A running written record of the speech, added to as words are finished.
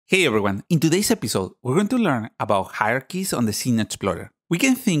Hey everyone, in today's episode, we're going to learn about hierarchies on the Scene Explorer. We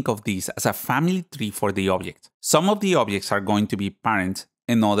can think of this as a family tree for the objects. Some of the objects are going to be parents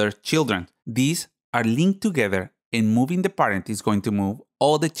and other children. These are linked together and moving the parent is going to move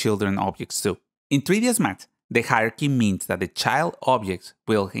all the children objects too. In 3ds Math, the hierarchy means that the child objects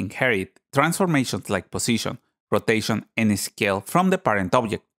will inherit transformations like position, rotation, and scale from the parent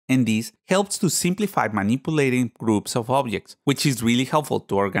object. And this helps to simplify manipulating groups of objects, which is really helpful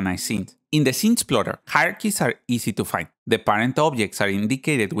to organize scenes. In the Scene Explorer, hierarchies are easy to find. The parent objects are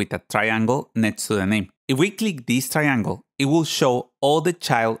indicated with a triangle next to the name. If we click this triangle, it will show all the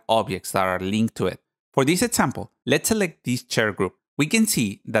child objects that are linked to it. For this example, let's select this chair group. We can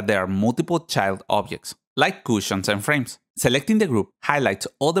see that there are multiple child objects, like cushions and frames. Selecting the group highlights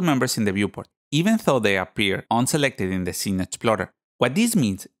all the members in the viewport, even though they appear unselected in the Scene Explorer. What this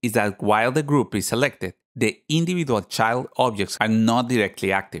means is that while the group is selected, the individual child objects are not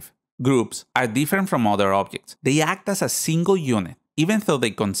directly active. Groups are different from other objects. They act as a single unit, even though they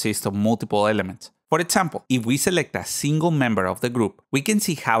consist of multiple elements. For example, if we select a single member of the group, we can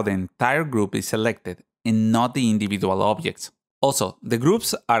see how the entire group is selected and not the individual objects. Also, the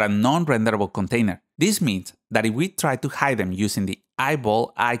groups are a non-renderable container. This means that if we try to hide them using the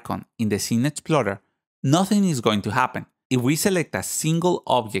eyeball icon in the Scene Explorer, nothing is going to happen. If we select a single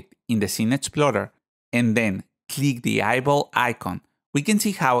object in the Scene Explorer and then click the eyeball icon, we can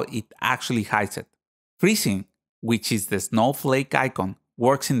see how it actually hides it. Freezing, which is the snowflake icon,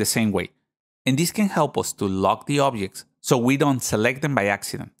 works in the same way, and this can help us to lock the objects so we don't select them by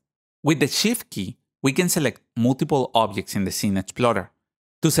accident. With the Shift key, we can select multiple objects in the Scene Explorer.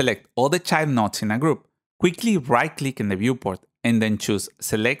 To select all the child nodes in a group, quickly right-click in the viewport and then choose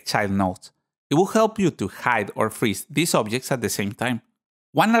Select Child Nodes. It will help you to hide or freeze these objects at the same time.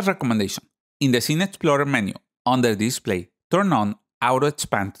 One last recommendation. In the Scene Explorer menu, under Display, turn on Auto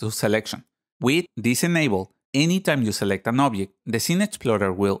Expand to Selection. With this enabled, anytime you select an object, the Scene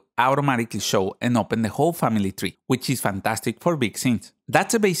Explorer will automatically show and open the whole family tree, which is fantastic for big scenes.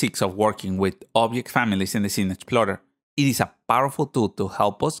 That's the basics of working with object families in the Scene Explorer. It is a powerful tool to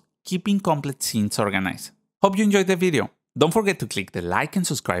help us keeping complex scenes organized. Hope you enjoyed the video. Don't forget to click the like and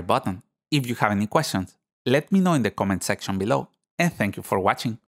subscribe button. If you have any questions, let me know in the comment section below, and thank you for watching.